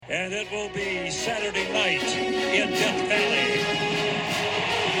and it will be Saturday night in Death Valley.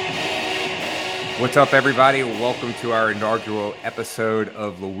 What's up, everybody? Welcome to our inaugural episode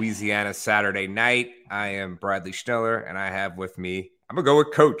of Louisiana Saturday Night. I am Bradley Schneller, and I have with me, I'm going to go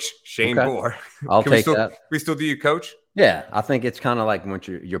with Coach Shane Bohr. I'll take that. Can we still do you, Coach? Yeah, I think it's kind of like once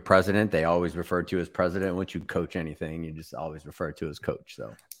you're president, they always refer to you as president. Once you coach anything, you just always refer to as coach.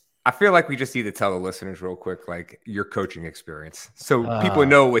 So I feel like we just need to tell the listeners real quick, like your coaching experience, so people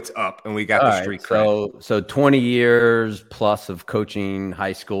know what's up and we got the street cred. So 20 years plus of coaching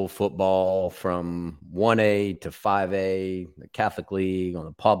high school football from 1A to 5A, the Catholic League on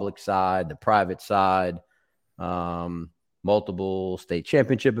the public side, the private side, multiple state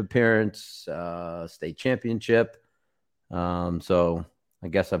championship appearance, state championship. So I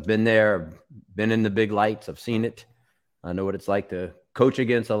guess I've been there, been in the big lights. I've seen it. I know what it's like to coach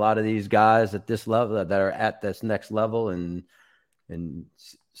against a lot of these guys at this level that are at this next level, and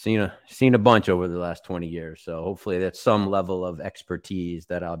seen a bunch over the last 20 years. So hopefully that's some level of expertise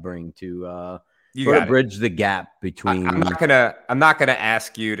that I'll bring to bridge the gap between. I'm not gonna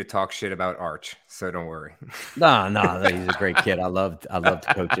ask you to talk shit about Arch, so don't worry. No, he's a great kid. I loved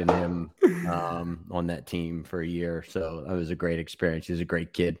coaching him on that team for a year. So it was a great experience. He's a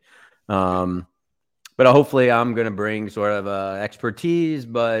great kid. But hopefully I'm going to bring sort of expertise,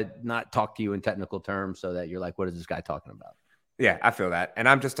 but not talk to you in technical terms so that you're like, what is this guy talking about? Yeah, I feel that. And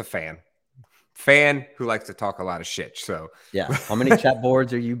I'm just a fan who likes to talk a lot of shit. So yeah. How many chat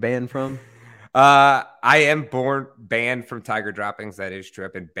boards are you banned from? I am banned from Tiger Droppings. That is true.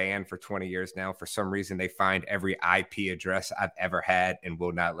 I've been banned for 20 years now. For some reason, they find every IP address I've ever had and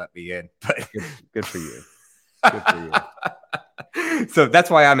will not let me in. But good for you. Good for you. So that's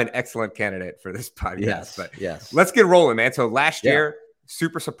why I'm an excellent candidate for this podcast. Yes. Let's get rolling, man. So last year,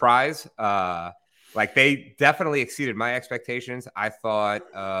 super surprise. Like they definitely exceeded my expectations. I thought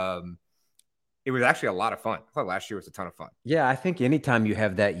it was actually a lot of fun. I thought last year was a ton of fun. Yeah, I think anytime you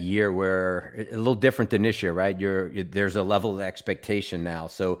have that year where a little different than this year, right? There's a level of expectation now.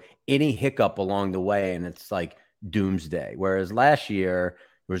 So any hiccup along the way, and it's like doomsday. Whereas last year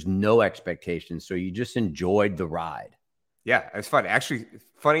there was no expectation, so you just enjoyed the ride. Yeah, it was fun. Actually,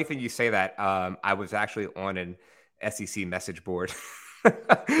 funny thing you say that. I was actually on an SEC message board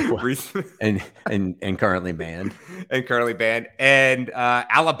and currently banned. And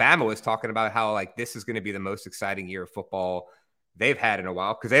Alabama was talking about how like this is going to be the most exciting year of football they've had in a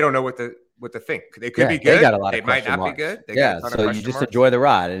while because they don't know what to think. They could be good. They might not be good. So you just enjoy the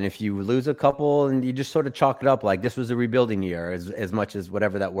ride. And if you lose a couple and you just sort of chalk it up like this was a rebuilding year as much as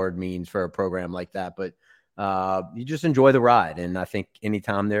whatever that word means for a program like that. But you just enjoy the ride. And I think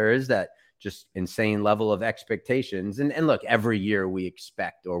anytime there is that just insane level of expectations and look, every year we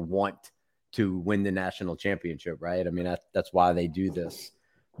expect or want to win the national championship, right? I mean, that's why they do this.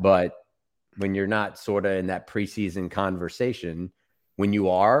 But when you're not sort of in that preseason conversation, when you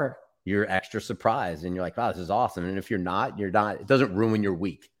are, you're extra surprised and you're like, wow, this is awesome. And if you're not, it doesn't ruin your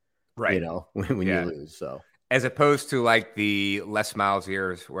week, right? You know, when you lose. So. As opposed to like the Les Miles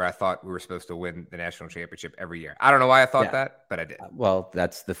years where I thought we were supposed to win the national championship every year. I don't know why I thought that, but I did. Well,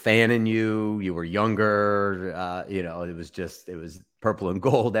 that's the fan in you. You were younger. It was purple and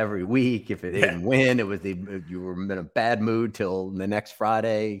gold every week. If it didn't win, you were in a bad mood till the next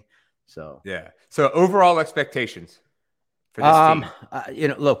Friday. So So overall expectations for this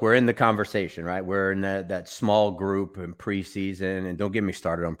team. Look, we're in the conversation, right? We're in that small group in preseason, and don't get me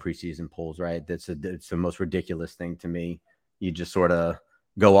started on preseason polls, right? It's the most ridiculous thing to me. You just sort of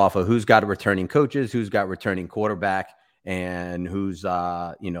go off of who's got returning coaches, who's got returning quarterback, and who's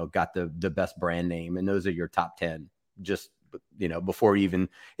got the best brand name, and those are your top 10. Just before it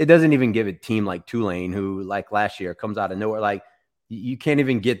doesn't even give a team like Tulane, who like last year comes out of nowhere, like you can't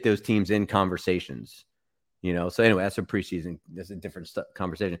even get those teams in conversations. So anyway, that's a preseason. That's a different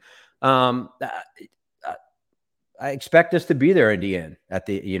conversation. I expect us to be there in the end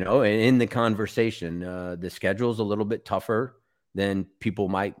in the conversation. The schedule is a little bit tougher than people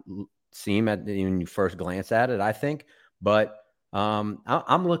might seem when you first glance at it, I think. But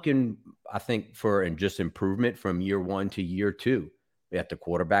I'm looking, I think, for just improvement from year one to year two at the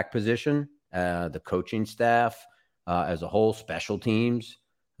quarterback position, the coaching staff as a whole, special teams.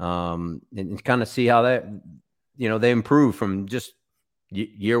 And kind of see how that, they improve from just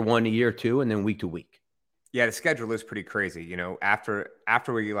year one to year two and then week to week. Yeah, the schedule is pretty crazy. After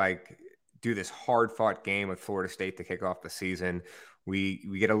we like do this hard fought game with Florida State to kick off the season, we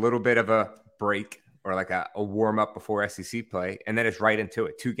get a little bit of a break or like a warm up before SEC play. And then it's right into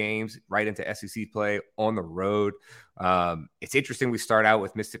it. 2 games right into SEC play on the road. It's interesting. We start out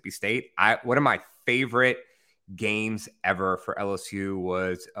with Mississippi State. One of my favorite games ever for LSU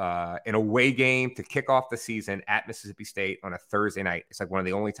was an away game to kick off the season at Mississippi State on a Thursday night. It's like one of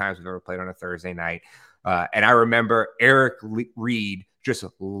the only times we've ever played on a Thursday night. And I remember Eric Reed just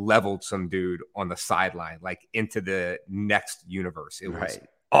leveled some dude on the sideline, like into the next universe. It was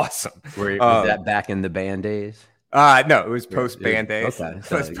awesome. Was that back in the band days? No, it was post band days. Okay,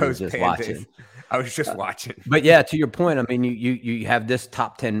 so it was post band days. I was just watching. But yeah, to your point, I mean, you have this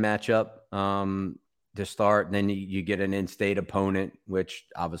top 10 matchup to start, and then you get an in-state opponent, which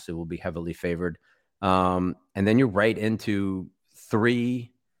obviously will be heavily favored, and then you're right into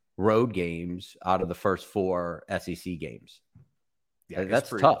 3 road games out of the first 4 SEC games. Yeah, that's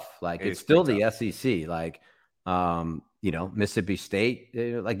tough. Like, it's still the SEC. Like, Mississippi State,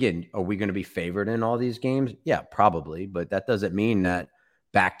 again, are we going to be favored in all these games? Yeah, probably. But that doesn't mean that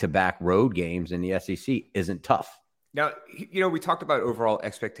back-to-back road games in the SEC isn't tough. Now, we talked about overall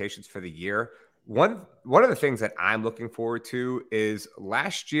expectations for the year. One of the things that I'm looking forward to is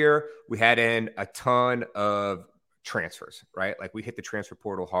last year we had in a ton of transfers, right? Like, we hit the transfer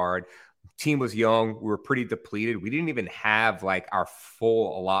portal hard. Team was young. We were pretty depleted. We didn't even have like our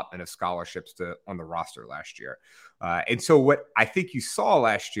full allotment of scholarships on the roster last year. And so what I think you saw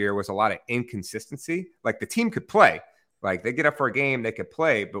last year was a lot of inconsistency. Like, the team could play. Like, they get up for a game, they could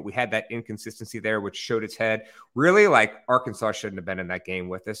play, but we had that inconsistency there, which showed its head. Really, like, Arkansas shouldn't have been in that game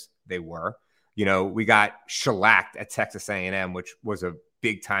with us. They were. We got shellacked at Texas A&M, which was a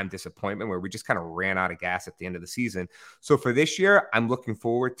big-time disappointment where we just kind of ran out of gas at the end of the season. So for this year, I'm looking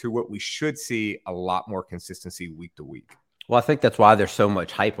forward to what we should see a lot more consistency week to week. Well, I think that's why there's so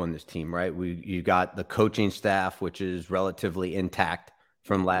much hype on this team, right? You got the coaching staff, which is relatively intact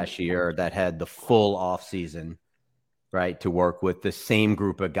from last year, that had the full off season, right, to work with the same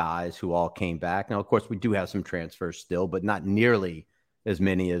group of guys who all came back. Now, of course, we do have some transfers still, but not nearly as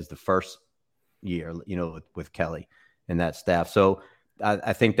many as the first year, with Kelly and that staff. So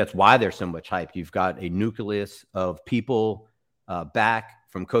I think that's why there's so much hype. You've got a nucleus of people back,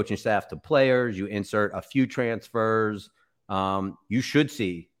 from coaching staff to players. You insert a few transfers. You should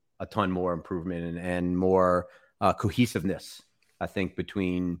see a ton more improvement and more cohesiveness, I think,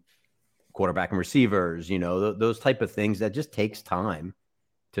 between quarterback and receivers, those type of things that just takes time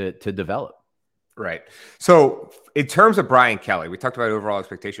to develop. Right. So in terms of Brian Kelly, we talked about overall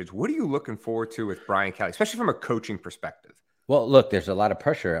expectations. What are you looking forward to with Brian Kelly, especially from a coaching perspective? Well, look, there's a lot of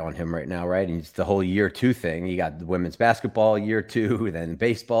pressure on him right now, right? And it's the whole year 2 thing. You got the women's basketball year 2, then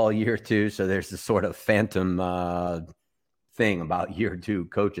baseball year 2. So there's this sort of phantom thing about year 2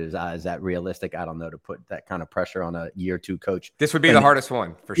 coaches. Is that realistic? I don't know, to put that kind of pressure on a year 2 coach. This would be the hardest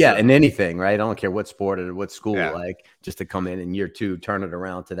one for sure. Yeah, in anything, right? I don't care what sport or what school, like, just to come in year 2, turn it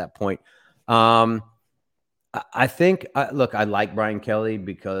around to that point. I think, look, I like Brian Kelly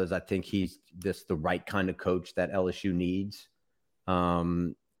because I think he's just the right kind of coach that LSU needs.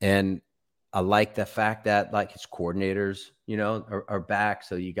 And I like the fact that, like, his coordinators, are back.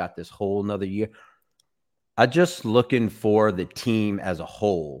 So you got this whole nother year. I'm just looking for the team as a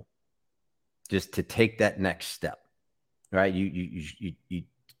whole just to take that next step, right? You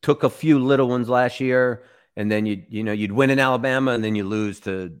took a few little ones last year, and then you'd win in Alabama, and then you lose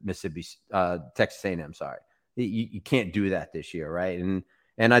to Texas A&M. Sorry, you can't do that this year, right?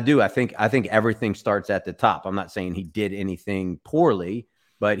 And I think everything starts at the top. I'm not saying he did anything poorly,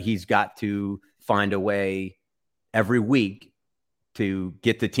 but he's got to find a way every week to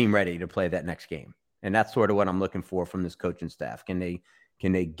get the team ready to play that next game. And that's sort of what I'm looking for from this coaching staff. Can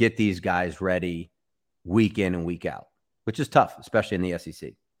they get these guys ready week in and week out, which is tough, especially in the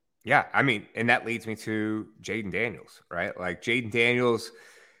SEC. Yeah, I mean, and that leads me to Jayden Daniels, right? Like, Jayden Daniels,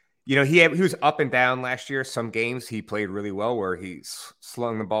 he was up and down last year. Some games he played really well where he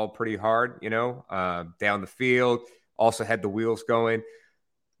slung the ball pretty hard, down the field, also had the wheels going.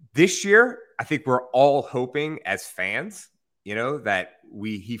 This year, I think we're all hoping as fans, that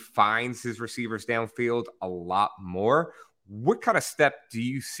he finds his receivers downfield a lot more. What kind of step do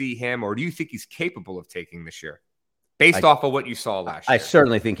you see him, or do you think he's capable of taking this year, based off of what you saw last year? I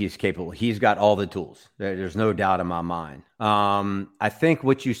certainly think he's capable. He's got all the tools. There's no doubt in my mind. I think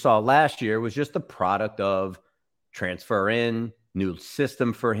what you saw last year was just a product of transfer in, new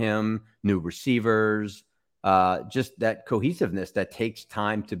system for him, new receivers, just that cohesiveness that takes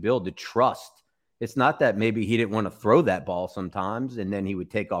time to build, the trust. It's not that maybe he didn't want to throw that ball sometimes and then he would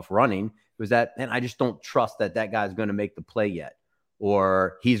take off running. It was that, and I just don't trust that guy's going to make the play yet,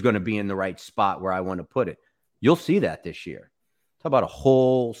 or he's going to be in the right spot where I want to put it. You'll see that this year. Talk about a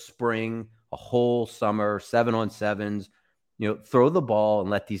whole spring, a whole summer, 7-on-7s. Throw the ball and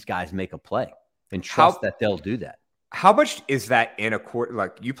let these guys make a play and trust that they'll do that. How much is that in a quarter?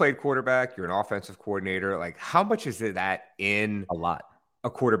 Like, you played quarterback, you're an offensive coordinator. Like, how much is that in A lot. a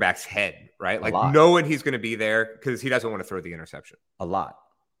quarterback's head, right? A Like, lot. knowing he's going to be there because he doesn't want to throw the interception. A lot.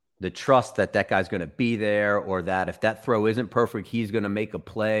 The trust that guy's going to be there, or that if that throw isn't perfect, he's going to make a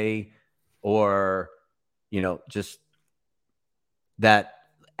play, or, just that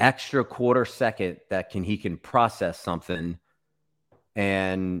extra quarter second that he can process something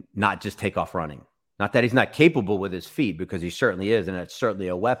and not just take off running. Not that he's not capable with his feet, because he certainly is, and it's certainly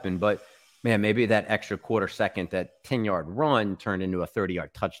a weapon, but man, maybe that extra quarter second, that 10-yard run turned into a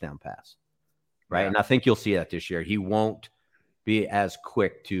 30-yard touchdown pass. Right. Yeah. And I think you'll see that this year. He won't be as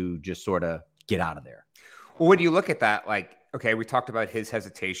quick to just sort of get out of there. Well, when you look at that, like, okay, we talked about his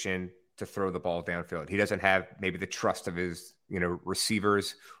hesitation to throw the ball downfield. He doesn't have maybe the trust of his,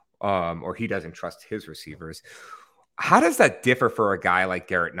 receivers, or he doesn't trust his receivers. How does that differ for a guy like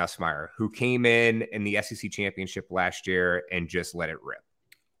Garrett Nussmeier, who came in the SEC championship last year and just let it rip?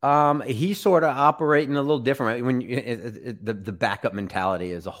 He's sort of operating a little different. When the backup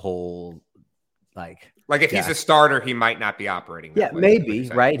mentality as a whole, like if he's a starter, he might not be operating. Yeah, maybe,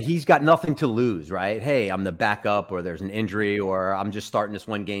 right? He's got nothing to lose, right? Hey, I'm the backup, or there's an injury, or I'm just starting this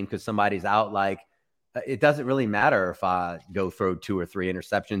one game because somebody's out. Like, it doesn't really matter if I go throw 2 or 3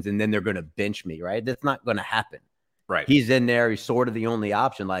 interceptions and then they're going to bench me, right? That's not going to happen. Right. He's in there. He's sort of the only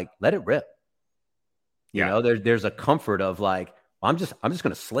option. Like, let it rip. You know, there's a comfort of like, I'm just going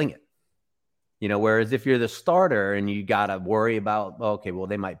to sling it. Whereas if you're the starter and you got to worry about, okay, well,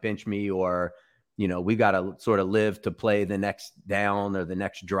 they might bench me, or, we got to sort of live to play the next down or the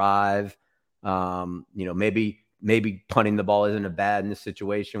next drive. Maybe punting the ball isn't a bad in this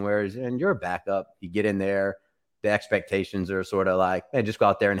situation, whereas, and you're a backup, you get in there, the expectations are sort of like, hey, just go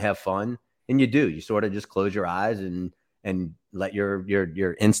out there and have fun. And you sort of just close your eyes and let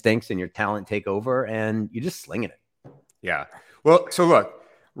your instincts and your talent take over, and you just slinging it. Yeah. Well, so look,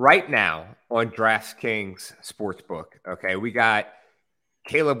 right now on DraftKings Sportsbook, okay, we got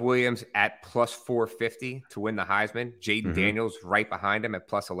Caleb Williams at plus 450 to win the Heisman. Jayden Daniels right behind him at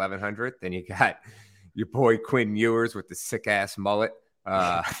plus 1100. Then you got your boy Quinn Ewers with the sick ass mullet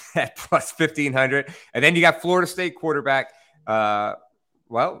at plus 1500. And then you got Florida State quarterback,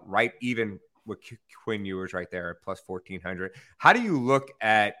 right even with Quinn Ewers right there at plus 1400. How do you look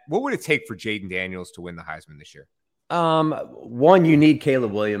at what would it take for Jayden Daniels to win the Heisman this year? One, you need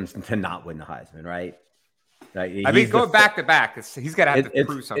Caleb Williams to not win the Heisman, right? Right. Going back to back, he's got to have to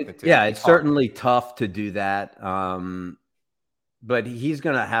prove something too. Yeah, it's certainly tough to do that. But he's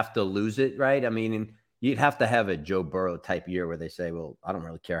going to have to lose it, right? I mean, you'd have to have a Joe Burrow type year where they say, well, I don't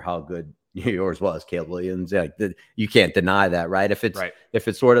really care how good yours was, Caleb Williams. Yeah, you can't deny that, right? If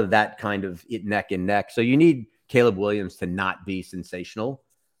it's sort of that kind of neck and neck. So you need Caleb Williams to not be sensational,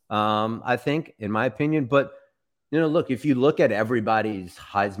 I think, in my opinion. But look, if you look at everybody's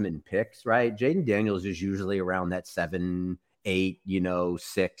Heisman picks, right? Jayden Daniels is usually around that 7, 8,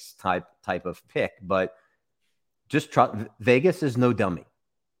 6 type of pick, but just Vegas is no dummy,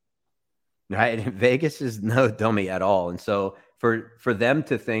 right? Vegas is no dummy at all. And so for them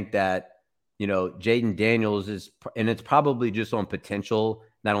to think that, Jayden Daniels is, and it's probably just on potential,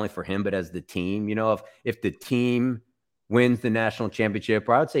 not only for him, but as the team, if the team wins the national championship,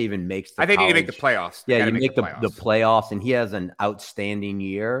 or I would say even makes the I think you can make the playoffs. Yeah, you make the playoffs, and he has an outstanding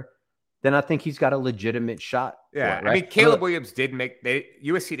year, then I think he's got a legitimate shot. Yeah, it, right? I mean, Caleb Williams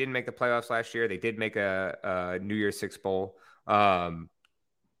USC didn't make the playoffs last year. They did make a New Year's Six bowl,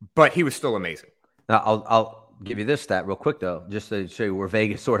 but he was still amazing. Now, I'll give you this stat real quick, though, just to show you where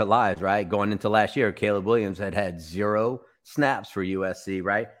Vegas sort of lies, right? Going into last year, Caleb Williams had 0 snaps for USC,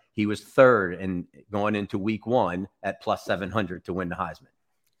 right? He was third and going into week 1 at plus 700 to win the Heisman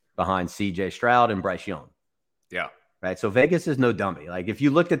behind CJ Stroud and Bryce Young. Yeah. Right. So Vegas is no dummy. Like, if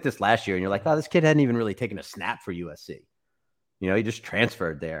you looked at this last year and you're like, oh, this kid hadn't even really taken a snap for USC. He just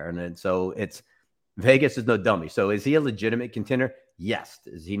transferred there. And then so Vegas is no dummy. So is he a legitimate contender? Yes.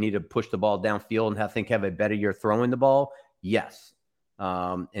 Does he need to push the ball downfield and have a better year throwing the ball? Yes.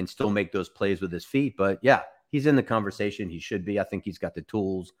 And still make those plays with his feet. But yeah, he's in the conversation. He should be. I think he's got the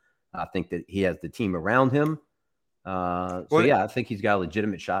tools. I think that he has the team around him. I think he's got a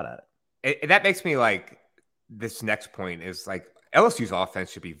legitimate shot at it. That makes me like, this next point is like LSU's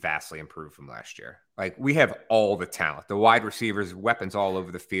offense should be vastly improved from last year. Like, we have all the talent, the wide receivers, weapons all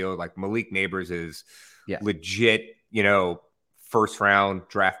over the field. Like, Malik Neighbors is legit, first round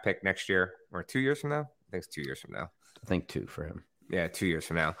draft pick next year or 2 years from now. I think it's 2 years from now. I think 2 for him. Yeah, 2 years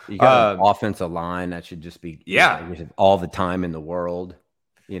from now. You got an offensive line that should just be all the time in the world.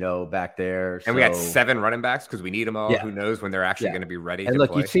 back there. And we had 7 running backs because we need them all. Yeah. Who knows when they're actually Yeah. going to be ready And to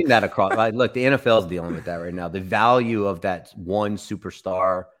look, play. you've seen that across. Look, the NFL is dealing with that right now. The value of that one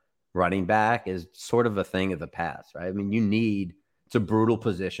superstar running back is sort of a thing of the past, right? I mean, it's a brutal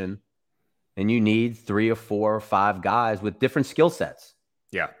position, and you need 3 or 4 or 5 guys with different skill sets.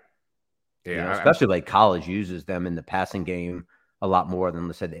 Yeah. Yeah. Especially like college uses them in the passing game a lot more than,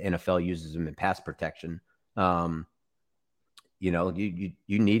 let's say, the NFL uses them in pass protection. You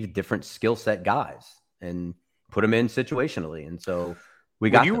need different skill set guys and put them in situationally. And so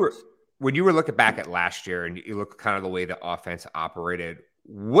when you were looking back at last year and you look kind of the way the offense operated,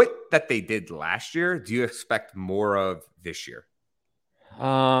 what that they did last year, do you expect more of this year?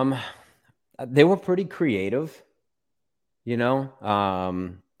 They were pretty creative,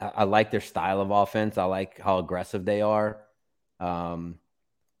 I like their style of offense. I like how aggressive they are. I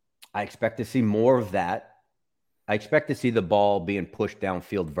expect to see more of that. I expect to see the ball being pushed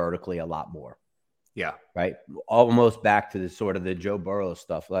downfield vertically a lot more. Yeah. Right. Almost back to the sort of the Joe Burrow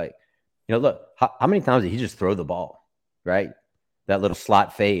stuff. Like, look, how many times did he just throw the ball? Right. That little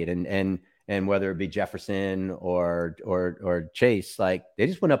slot fade and whether it be Jefferson or Chase, like they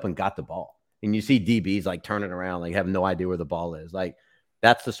just went up and got the ball. And you see DBs like turning around, like have no idea where the ball is. Like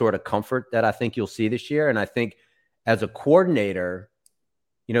that's the sort of comfort that I think you'll see this year. And I think as a coordinator,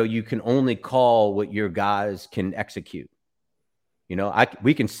 you can only call what your guys can execute.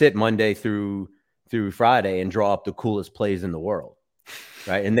 We can sit Monday through Friday and draw up the coolest plays in the world,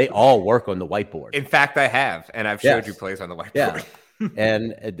 right? And they all work on the whiteboard. In fact, I have, and I've showed you plays on the whiteboard. Yeah.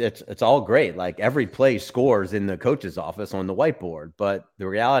 And it's all great. Like every play scores in the coach's office on the whiteboard. But the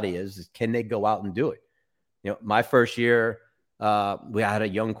reality is can they go out and do it? My first year, we had a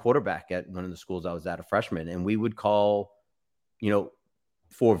young quarterback at one of the schools I was at, a freshman, and we would call,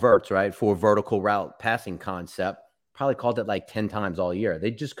 4 verts, right? 4 vertical route passing concept. Probably called it like 10 times all year. They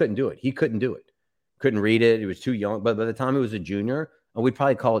just couldn't do it. He couldn't do it. Couldn't read it. He was too young. But by the time he was a junior, we'd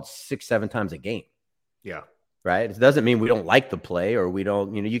probably call it 6-7 times a game. Yeah. Right. It doesn't mean we don't like the play or we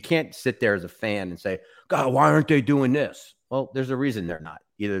don't, you can't sit there as a fan and say, God, why aren't they doing this? Well, there's a reason they're not.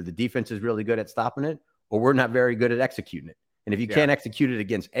 Either the defense is really good at stopping it or we're not very good at executing it. And if you can't execute it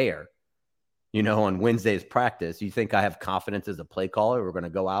against air, on Wednesday's practice, you think I have confidence as a play caller, we're going to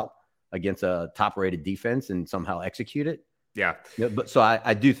go out against a top rated defense and somehow execute it. Yeah. But so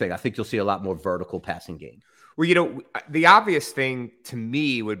I think you'll see a lot more vertical passing game. Well, the obvious thing to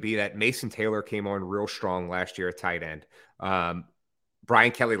me would be that Mason Taylor came on real strong last year at tight end.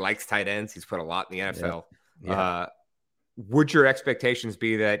 Brian Kelly likes tight ends. He's put a lot in the NFL. Yeah. Would your expectations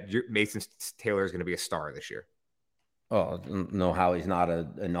be that Mason Taylor is going to be a star this year? Oh, no, how he's not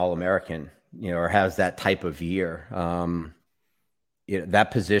an All-American, or has that type of year.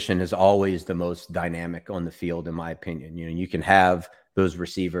 That position is always the most dynamic on the field, in my opinion. You can have those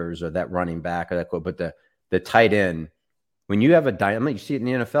receivers or that running back or that, but the tight end, when you have you see it in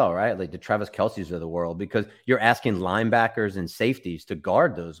the NFL, right? Like the Travis Kelce's of the world, because you're asking linebackers and safeties to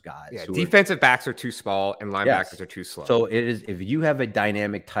guard those guys. Yeah, defensive backs are too small and linebackers are too slow. So it is, if you have a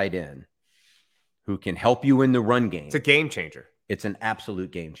dynamic tight end who can help you in the run game, it's a game changer. It's an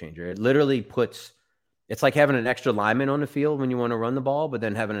absolute game changer. It literally it's like having an extra lineman on the field when you want to run the ball, but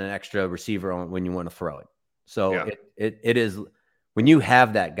then having an extra receiver on when you want to throw it. So it is, when you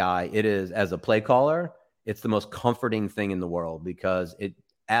have that guy, it is, as a play caller, it's the most comforting thing in the world, because it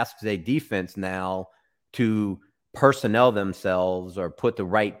asks a defense now to personnel themselves or put the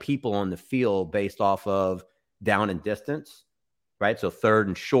right people on the field based off of down and distance, right? So 3rd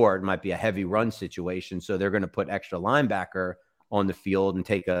and short might be a heavy run situation. So they're going to put extra linebacker on the field and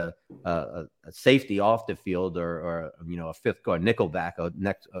take a safety off the field or a fifth guard, nickelback,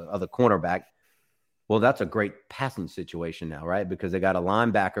 other cornerback. Well, that's a great passing situation now, right? Because they got a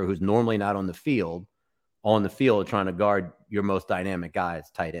linebacker who's normally not on the field trying to guard your most dynamic guy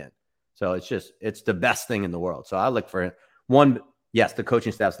as tight end. So it's the best thing in the world. So I look for it. One, yes, the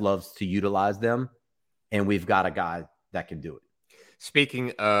coaching staff loves to utilize them, and we've got a guy that can do it.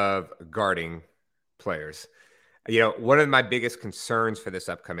 Speaking of guarding players, one of my biggest concerns for this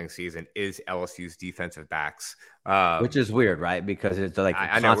upcoming season is LSU's defensive backs. Which is weird, right? Because it's like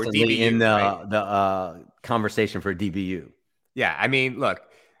I know, constantly DBU, in right? the conversation for DBU. Yeah, I mean, look,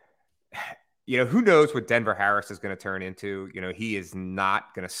 who knows what Denver Harris is going to turn into? He is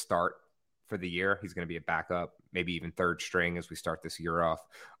not going to start for the year. He's going to be a backup, maybe even 3rd string as we start this year off.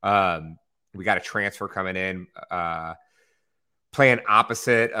 We got a transfer coming in, playing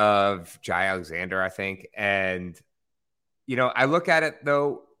opposite of Jai Alexander, I think. And, I look at it,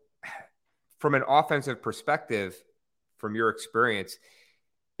 though, from an offensive perspective, from your experience,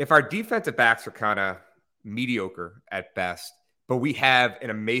 if our defensive backs are kind of mediocre at best, but we have an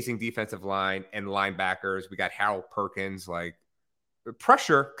amazing defensive line and linebackers. We got Harold Perkins. Like,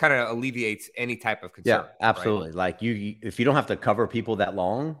 pressure kind of alleviates any type of concern. Yeah, absolutely. Right? Like if you don't have to cover people that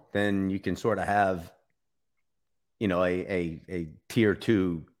long, then you can sort of have, a tier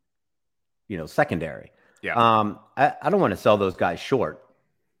 2, secondary. Yeah. I don't want to sell those guys short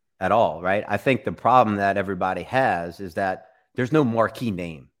at all, right? I think the problem that everybody has is that there's no marquee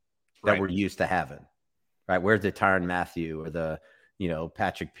name that we're used to having, right? Where's the Tyrann Mathieu or the,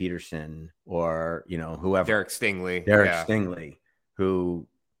 Patrick Peterson or, whoever. Derek Stingley. Stingley, who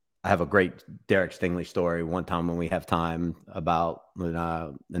I have a great Derek Stingley story one time when we have time about when,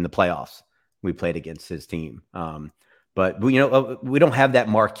 in the playoffs we played against his team. But we don't have that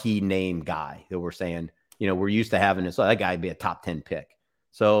marquee name guy that we're saying, we're used to having this. So that guy would be a top 10 pick.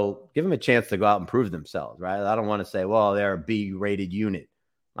 So give them a chance to go out and prove themselves, right? I don't want to say, well, they're a B-rated unit.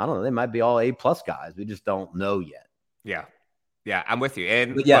 I don't know. They might be all A-plus guys. We just don't know yet. Yeah. Yeah, I'm with you.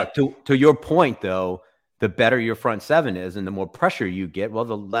 And but yeah, to your point, though, the better your front seven is and the more pressure you get, well,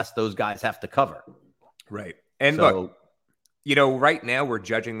 the less those guys have to cover. Right. And look, right now we're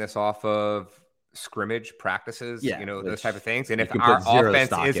judging this off of scrimmage practices, those type of things. And if our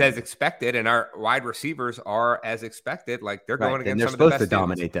offense is as expected and our wide receivers are as expected, like they're going against some of the best supposed to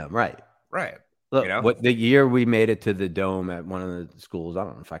dominate them. Right. Look, what the year we made it to the Dome at one of the schools, I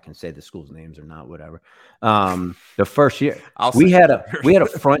don't know if I can say the school's names or not, whatever. The first year we had a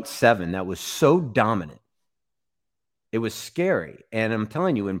front seven that was so dominant. It was scary. And I'm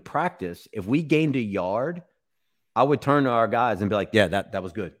telling you, in practice, if we gained a yard, I would turn to our guys and be like, yeah, that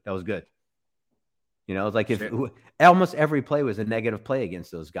was good. That was good. It's like almost every play was a negative play against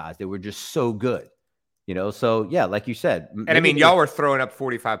those guys. They were just so good. So yeah, like you said. And I mean, y'all were throwing up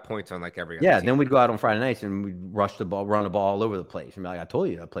 45 points on like every other team. Then we'd go out on Friday nights and we'd rush the ball, run the ball all over the place. And be like, I told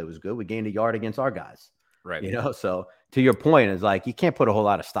you that play was good. We gained a yard against our guys. Right. So to your point, is like you can't put a whole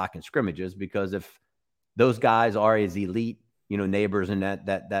lot of stock in scrimmages because if those guys are as elite, neighbors in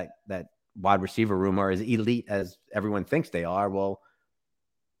that wide receiver room are as elite as everyone thinks they are, well,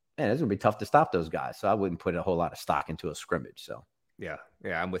 man, it's gonna be tough to stop those guys. So I wouldn't put a whole lot of stock into a scrimmage. So yeah,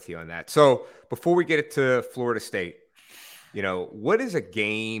 I'm with you on that. So before we get it to Florida State, what is a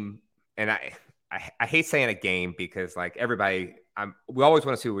game? And I hate saying a game because like everybody, we always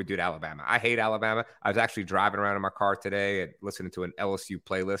want to see what we do to Alabama. I hate Alabama. I was actually driving around in my car today and listening to an LSU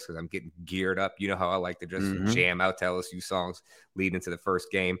playlist because I'm getting geared up. You know how I like to just jam out to LSU songs leading into the first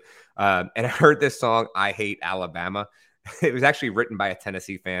game. And I heard this song, I Hate Alabama. It was actually written by a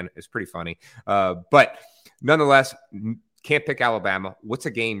Tennessee fan. It's pretty funny. But nonetheless, can't pick Alabama. What's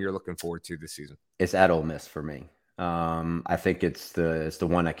a game you're looking forward to this season? It's at Ole Miss for me. I think it's the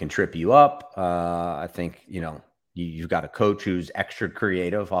one that can trip you up. I think, you've got a coach who's extra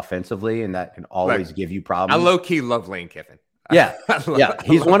creative offensively, and that can always give you problems. I low-key love Lane Kiffin. Yeah.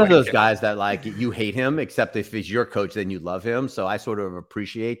 He's one of those guys that like you hate him, except if he's your coach, then you love him. So I sort of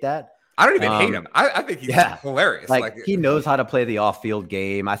appreciate that. I don't even hate him. I think he's hilarious. Like he knows how to play the off-field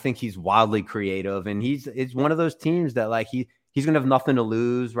game. I think he's wildly creative, and it's one of those teams that like he's gonna have nothing to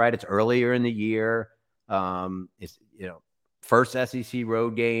lose. Right? It's earlier in the year. It's first SEC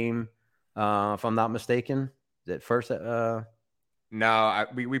road game, if I'm not mistaken. Is it first? No,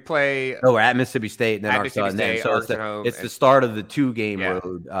 we play. Oh, we're at Mississippi State and then Arkansas. So it's the start of the 2-game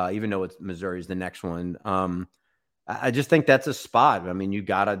road. Even though Missouri's the next one. I just think that's a spot. I mean, you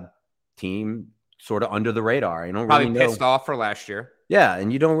got a team sort of under the radar. You don't probably really know. Pissed off for last year. Yeah,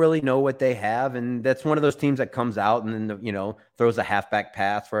 and you don't really know what they have, and that's one of those teams that comes out and then throws a halfback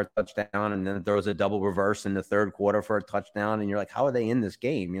pass for a touchdown, and then throws a double reverse in the third quarter for a touchdown, and you're like, how are they in this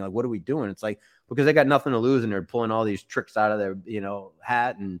game? You're like, what are we doing? It's like because they got nothing to lose, and they're pulling all these tricks out of their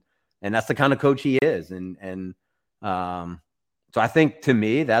hat, and that's the kind of coach he is, and so I think to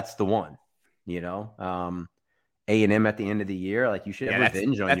me that's the one. A&M at the end of the year, like you should have revenge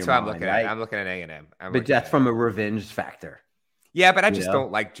on your mind. That's what I'm looking at. I'm looking at A&M. But that's from a revenge factor. Yeah, but I just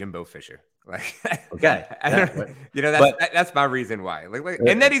don't like Jimbo Fisher. Like, okay, that's my reason why.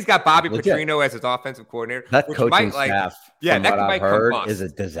 And then he's got Bobby Petrino as his offensive coordinator. That coaching staff, from what I've heard, is a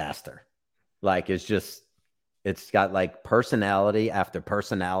disaster. Like it's got like personality after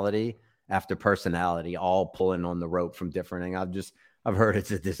personality after personality, all pulling on the rope from different things. I've heard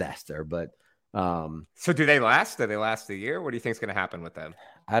it's a disaster, but. So do they last? Do they last a year? What do you think is going to happen with them?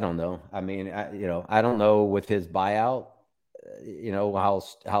 I don't know. I mean, I don't know with his buyout.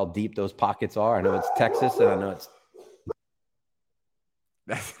 How deep those pockets are. I know it's Texas, and I know it's.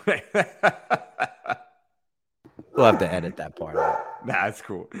 We'll have to edit that part out. Nah, that's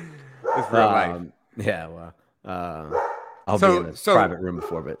cool. It's real life. Yeah, well, I'll be in a private room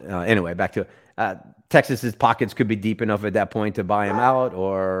before, but anyway, back to it. Texas's pockets could be deep enough at that point to buy him out,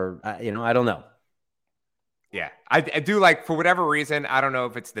 or I don't know. Yeah, I do like, for whatever reason, I don't know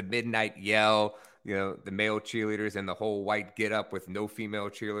if it's the midnight yell, the male cheerleaders and the whole white get up with no female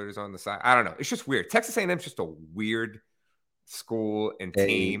cheerleaders on the side. I don't know. It's just weird. Texas A&M is just a weird school and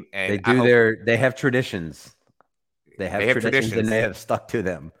team, and they have traditions. They have traditions, and they have stuck to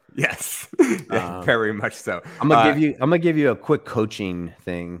them. Yes, very much so. I'm gonna give you a quick coaching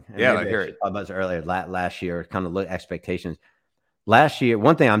thing. Yeah, I hear it. I was earlier last year, kind of look expectations. Last year,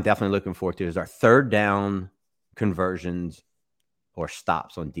 one thing I'm definitely looking forward to is our third down conversions or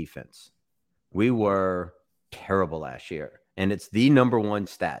stops on defense. We were terrible last year, and it's the number one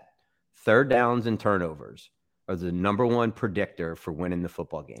stat. Third downs and turnovers are the number one predictor for winning the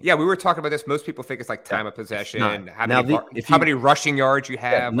football game. Yeah, we were talking about this. Most people think it's like time of possession, how many rushing yards you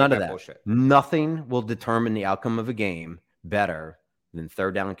have. None of that. Bullshit. Nothing will determine the outcome of a game better than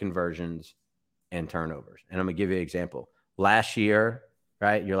third down conversions and turnovers. And I'm going to give you an example. Last year,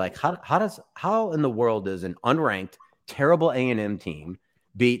 right, you're like, how in the world does an unranked, terrible A&M team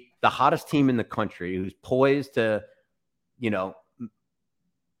beat the hottest team in the country who's poised to,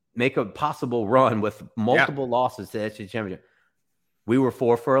 make a possible run with multiple losses to the SEC championship? We were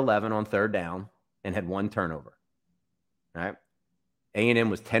 4 for 11 on third down and had 1 turnover. Right? A&M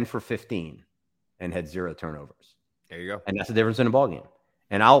was 10 for 15 and had 0 turnovers. There you go. And that's the difference in a ball game.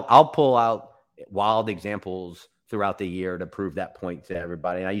 And I'll pull out wild examples throughout the year to prove that point to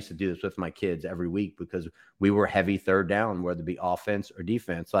everybody. And I used to do this with my kids every week because we were heavy third down, whether it be offense or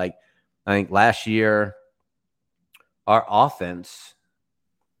defense. Like, I think last year, our offense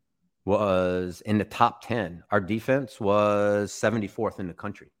was in the top 10. Our defense was 74th in the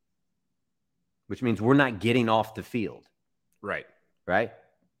country, which means we're not getting off the field. Right.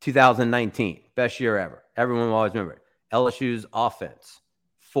 2019, best year ever. Everyone will always remember it. LSU's offense,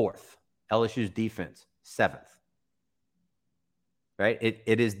 4th. LSU's defense, 7th. Right?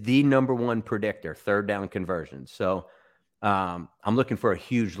 It is the number one predictor, third down conversion. So I'm looking for a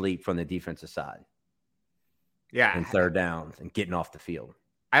huge leap from the defensive side. Yeah. And third downs and getting off the field.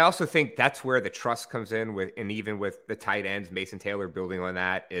 I also think that's where the trust comes in and even with the tight ends, Mason Taylor building on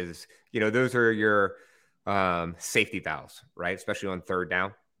that is, those are your safety valves, right? Especially on third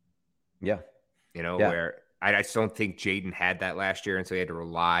down. Yeah. Where I just don't think Jayden had that last year, and so he had to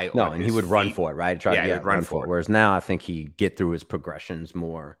rely on No, and he would run for it, right? He would run for it. Whereas now I think he get through his progressions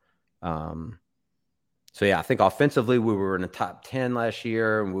more. So, I think offensively we were in the top 10 last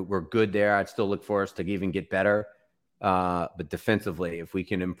year, and we're good there. I'd still look for us to even get better. But defensively, if we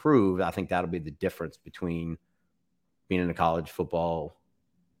can improve, I think that'll be the difference between being in the college football,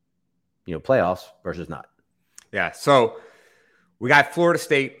 playoffs versus not. Yeah. So we got Florida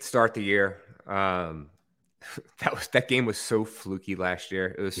State to start the year. That game was so fluky last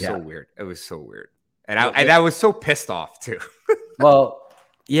year. It was so weird. It was so weird. And I was so pissed off too. Well,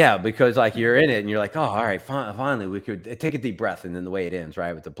 yeah, because like you're in it and you're like, oh, all right, finally we could take a deep breath. And then the way it ends,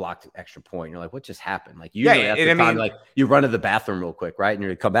 right, with the blocked extra point, you're like, what just happened? Like usually at the time, like you run to the bathroom real quick, right? And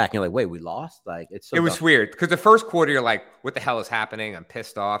you come back and you're like, wait, we lost? Like it was weird because the first quarter you're like, what the hell is happening? I'm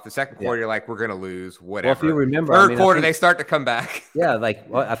pissed off. The second quarter you're like, we're gonna lose. Whatever. Well, if you remember, third quarter they start to come back. Yeah,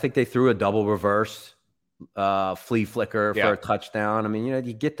 I think they threw a double reverse flea flicker for a touchdown. I mean,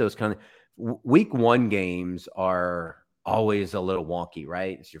 you get those kind of week 1 games are always a little wonky,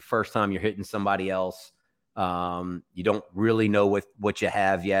 right? It's your first time you're hitting somebody else. You don't really know what you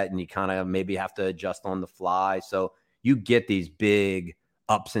have yet, and you kind of maybe have to adjust on the fly. So you get these big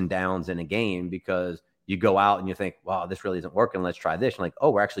ups and downs in a game because you go out and you think, wow, this really isn't working. Let's try this. You're like,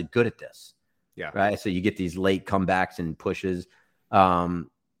 oh, we're actually good at this. Yeah. Right. So you get these late comebacks and pushes.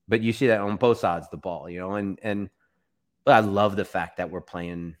 But you see that on both sides of the ball, but I love the fact that we're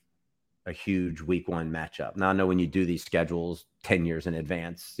playing a huge week 1 matchup. Now I know when you do these schedules 10 years in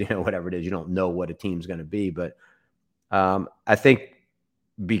advance, whatever it is, you don't know what a team's going to be, but I think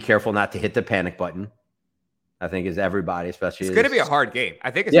be careful not to hit the panic button. I think is everybody, especially it's going to be a hard game.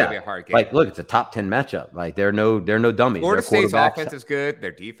 I think it's going to be a hard game. Like, look, it's a top 10 matchup. Like they're no dummies. Florida State's offense is good.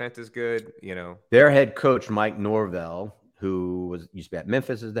 Their defense is good. Their head coach, Mike Norvell, who used to be at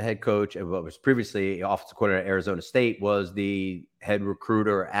Memphis as the head coach and what was previously offensive coordinator at Arizona State, was the head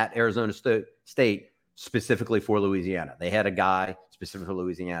recruiter at Arizona State specifically for Louisiana. They had a guy specific for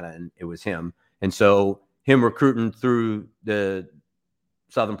Louisiana, and it was him. And so him recruiting through the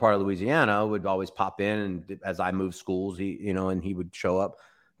southern part of Louisiana would always pop in, and as I moved schools, and he would show up.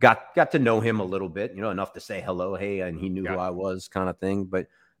 Got to know him a little bit, enough to say hello, hey, and he knew who I was, kind of thing. But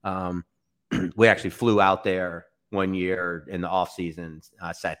we actually flew out there one year in the off season.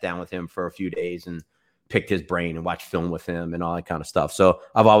 I sat down with him for a few days and picked his brain and watched film with him and all that kind of stuff. So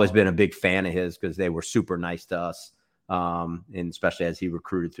I've always been a big fan of his because they were super nice to us, and especially as he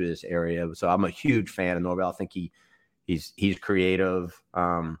recruited through this area. So I'm a huge fan of Norvell. I think he's creative.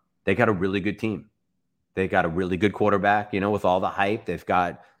 They got a really good team. They got a really good quarterback, with all the hype. They've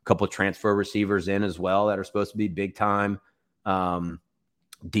got a couple of transfer receivers in as well that are supposed to be big time.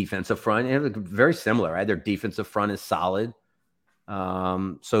 Defensive front, and very similar, right? Their defensive front is solid. Yeah,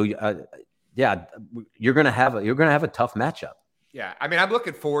 you're gonna have a tough matchup. Yeah, I mean, I'm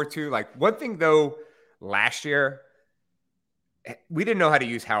looking forward to one thing though. Last year, we didn't know how to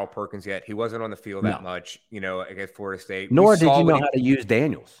use Harold Perkins yet. He wasn't on the field that much, against Florida State. Nor did you know how to use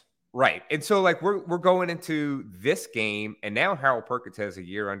Daniels. Right. And so we're going into this game, and now Harold Perkins has a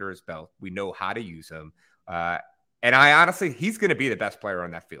year under his belt. We know how to use him. And I honestly, he's going to be the best player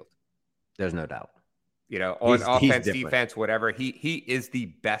on that field. There's no doubt. On offense, defense, whatever, he is the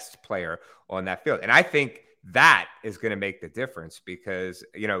best player on that field. And I think that is going to make the difference because,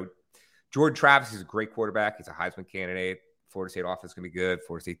 Jordan Travis is a great quarterback. He's a Heisman candidate. Florida State offense is going to be good.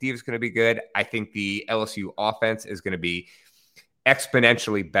 Florida State defense is going to be good. I think the LSU offense is going to be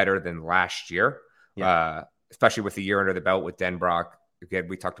exponentially better than last year, especially with the year under the belt with Denbrock. Again,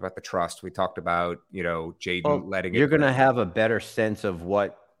 we talked about the trust. We talked about, Jayden letting it. You're going to have a better sense of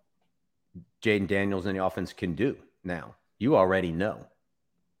what Jayden Daniels and the offense can do now. You already know.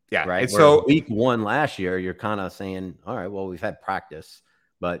 Yeah. Right. And so week 1 last year, you're kind of saying, all right, well, we've had practice,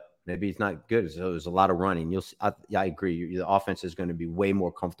 but maybe it's not good. So there's a lot of running. I agree. The offense is going to be way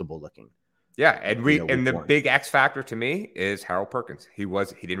more comfortable looking. Yeah, and the big X factor to me is Harold Perkins. He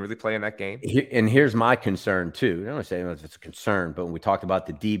didn't really play in that game. And here's my concern too. I don't say if it's a concern, but when we talked about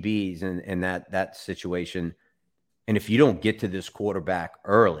the DBs and that situation, and if you don't get to this quarterback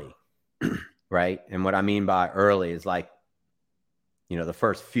early, right? And what I mean by early is the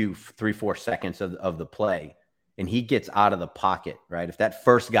first few 3-4 seconds of the play, and he gets out of the pocket, right? If that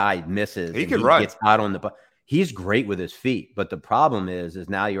first guy misses, he can run. Gets out on the he's great with his feet, but the problem is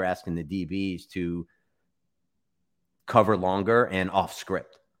now you're asking the DBs to cover longer and off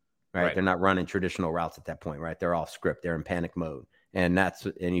script, right? They're not running traditional routes at that point, right? They're off script. They're in panic mode. And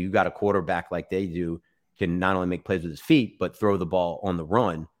you got a quarterback like they do can not only make plays with his feet, but throw the ball on the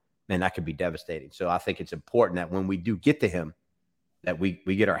run, and that could be devastating. So I think it's important that when we do get to him, that we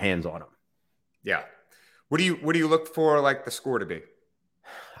get our hands on him. Yeah. What do you look for the score to be?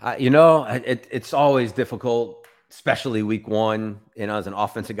 It's always difficult, especially week 1. As an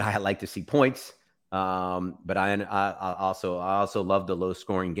offensive guy, I like to see points. But I also love the low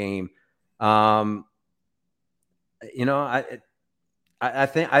scoring game. I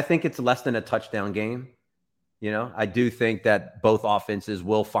think it's less than a touchdown game. I do think that both offenses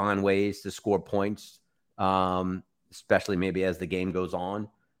will find ways to score points, especially maybe as the game goes on.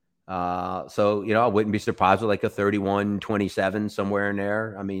 So I wouldn't be surprised with a 31-27 somewhere in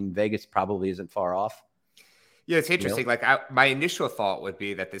there. I mean, Vegas probably isn't far off. Yeah, it's interesting. My initial thought would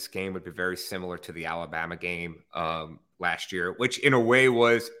be that this game would be very similar to the Alabama game last year, which in a way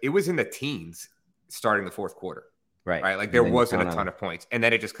was in the teens starting the fourth quarter. Right. There wasn't a ton of points. And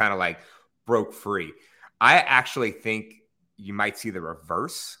then it just kind of broke free. I actually think you might see the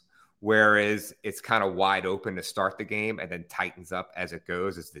reverse. Whereas it's kind of wide open to start the game and then tightens up as it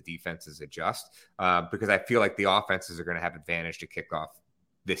goes as the defenses adjust. Because I feel like the offenses are going to have advantage to kick off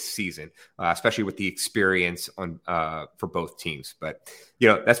this season, especially with the experience for both teams. But,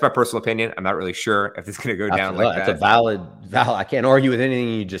 that's my personal opinion. I'm not really sure if it's going to go down like that. That's a valid. I can't argue with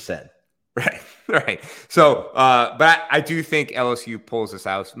anything you just said. Right. So, but I do think LSU pulls this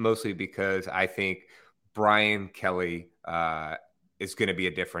out mostly because I think Brian Kelly is going to be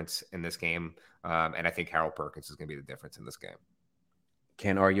a difference in this game. And I think Harold Perkins is going to be the difference in this game.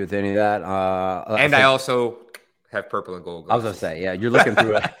 Can't argue with any of that. I also have purple and gold. I was going to say, yeah, you're looking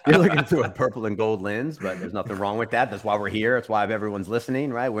through a purple and gold lens, but there's nothing wrong with that. That's why we're here. That's why everyone's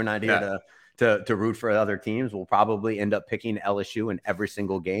listening, right? We're not here to root for other teams. We'll probably end up picking LSU in every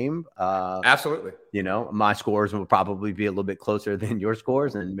single game. Absolutely. My scores will probably be a little bit closer than your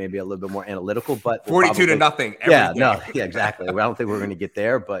scores and maybe a little bit more analytical, but 42-0. Yeah, exactly. I don't think we're going to get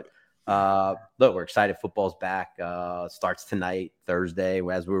there, but look, we're excited. Football's back. Starts tonight, Thursday,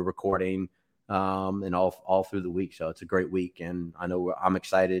 as we're recording, and all through the week. So it's a great week, and I know I'm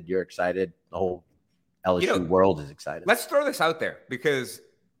excited. You're excited. The whole LSU world is excited. Let's throw this out there because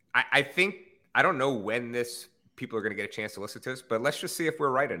I think I don't know when people are going to get a chance to listen to this, but let's just see if we're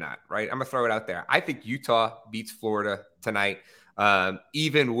right or not. Right, I'm gonna throw it out there. I think Utah beats Florida tonight.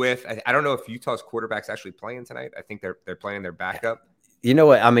 Even with, I don't know if Utah's quarterback's actually playing tonight. I think they're playing their backup. You know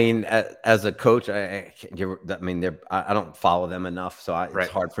what? I mean, as a coach, I don't follow them enough, so it's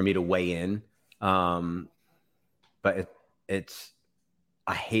hard for me to weigh in. But it's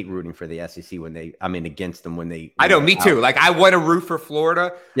I hate rooting for the SEC against them when they. I know, me too. Like, I want to root for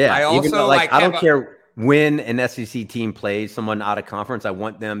Florida. Yeah, I also even though, I don't care when an SEC team plays someone out of conference. I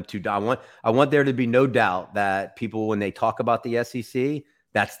want them to. I want there to be no doubt that people, when they talk about the SEC,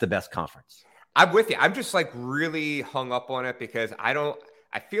 that's the best conference. I'm with you. I'm just like really hung up on it because I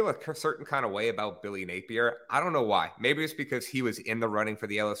feel a certain kind of way about Billy Napier. I don't know why. Maybe it's because he was in the running for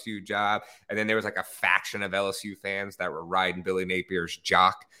the LSU job. And then there was like a faction of LSU fans that were riding Billy Napier's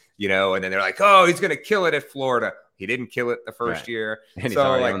jock, and then they're like, oh, he's going to kill it at Florida. He didn't kill it the first year. And he's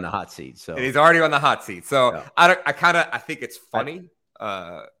already on the hot seat. So and he's already on the hot seat. So yeah. I think it's funny.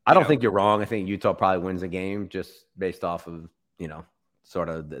 I don't think you're wrong. I think Utah probably wins the game just based off of, sort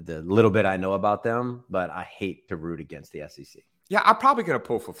of the little bit I know about them, but I hate to root against the SEC. Yeah, I'm probably going to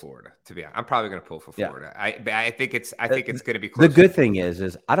pull for Florida. To be honest, I'm probably going to pull for Florida. Yeah. I think it's going to be close. The good thing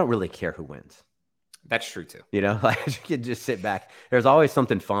is I don't really care who wins. That's true too. Like, you can just sit back. There's always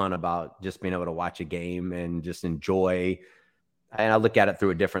something fun about just being able to watch a game and just enjoy. And I look at it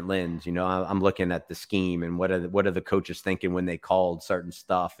through a different lens. I'm looking at the scheme and what are the coaches thinking when they called certain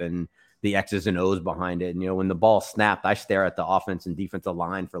stuff and the X's and O's behind it. And, when the ball snapped, I stare at the offense and defensive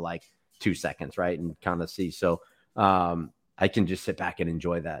line for like 2 seconds, right? And kind of see. So I can just sit back and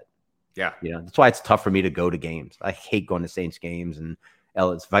enjoy that. Yeah. That's why it's tough for me to go to games. I hate going to Saints games. And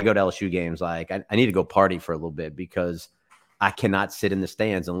if I go to LSU games, like I need to go party for a little bit because I cannot sit in the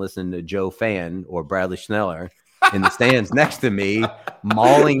stands and listen to Joe Fan or Bradley Schneller in the stands next to me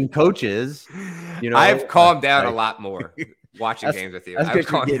mauling coaches. I've calmed down a lot more watching games with you. That's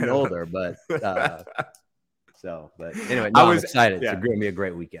because you're getting older, but anyway, I'm excited. Yeah. It's going to be a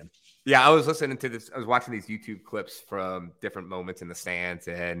great weekend. Yeah, I was listening to this. I was watching these YouTube clips from different moments in the stands,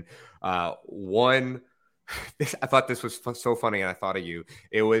 and I thought this was so funny, and I thought of you.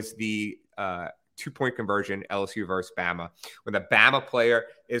 It was the 2-point conversion, LSU versus Bama, when the Bama player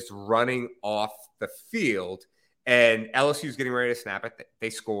is running off the field, and LSU is getting ready to snap it. They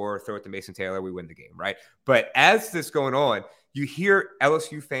score, throw it to Mason Taylor, we win the game, right? But as this going on, you hear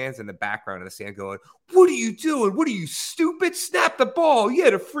LSU fans in the background of the stand going, what are you doing? What are you, stupid? Snap the ball. You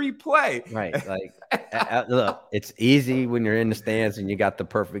had a free play. Right. Like, look, it's easy when you're in the stands and you got the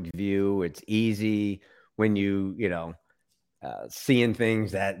perfect view. It's easy when seeing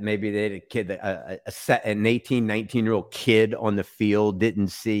things that maybe they had a kid, an 18, 19-year-old kid on the field didn't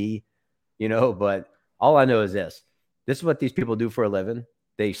see, but all I know is this is what these people do for a living.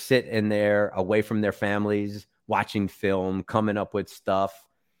 They sit in there away from their families, watching film, coming up with stuff.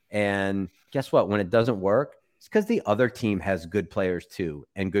 And guess what? When it doesn't work, it's because the other team has good players too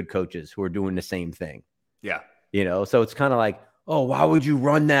and good coaches who are doing the same thing. Yeah. So it's kind of like, oh, why would you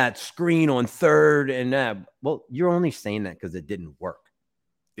run that screen on third and that? Well, you're only saying that because it didn't work.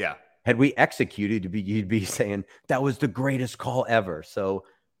 Yeah. Had we executed, you'd be saying that was the greatest call ever. So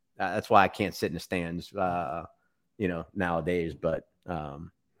that's why I can't sit in the stands, nowadays. But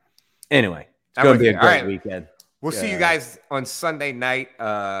anyway, it's going to be a great weekend. We'll see you guys on Sunday night.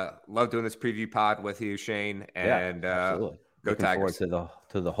 Love doing this preview pod with you, Shane. And go Looking Tigers. Forward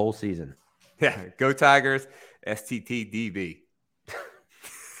to the whole season. Yeah, go Tigers, STTDB.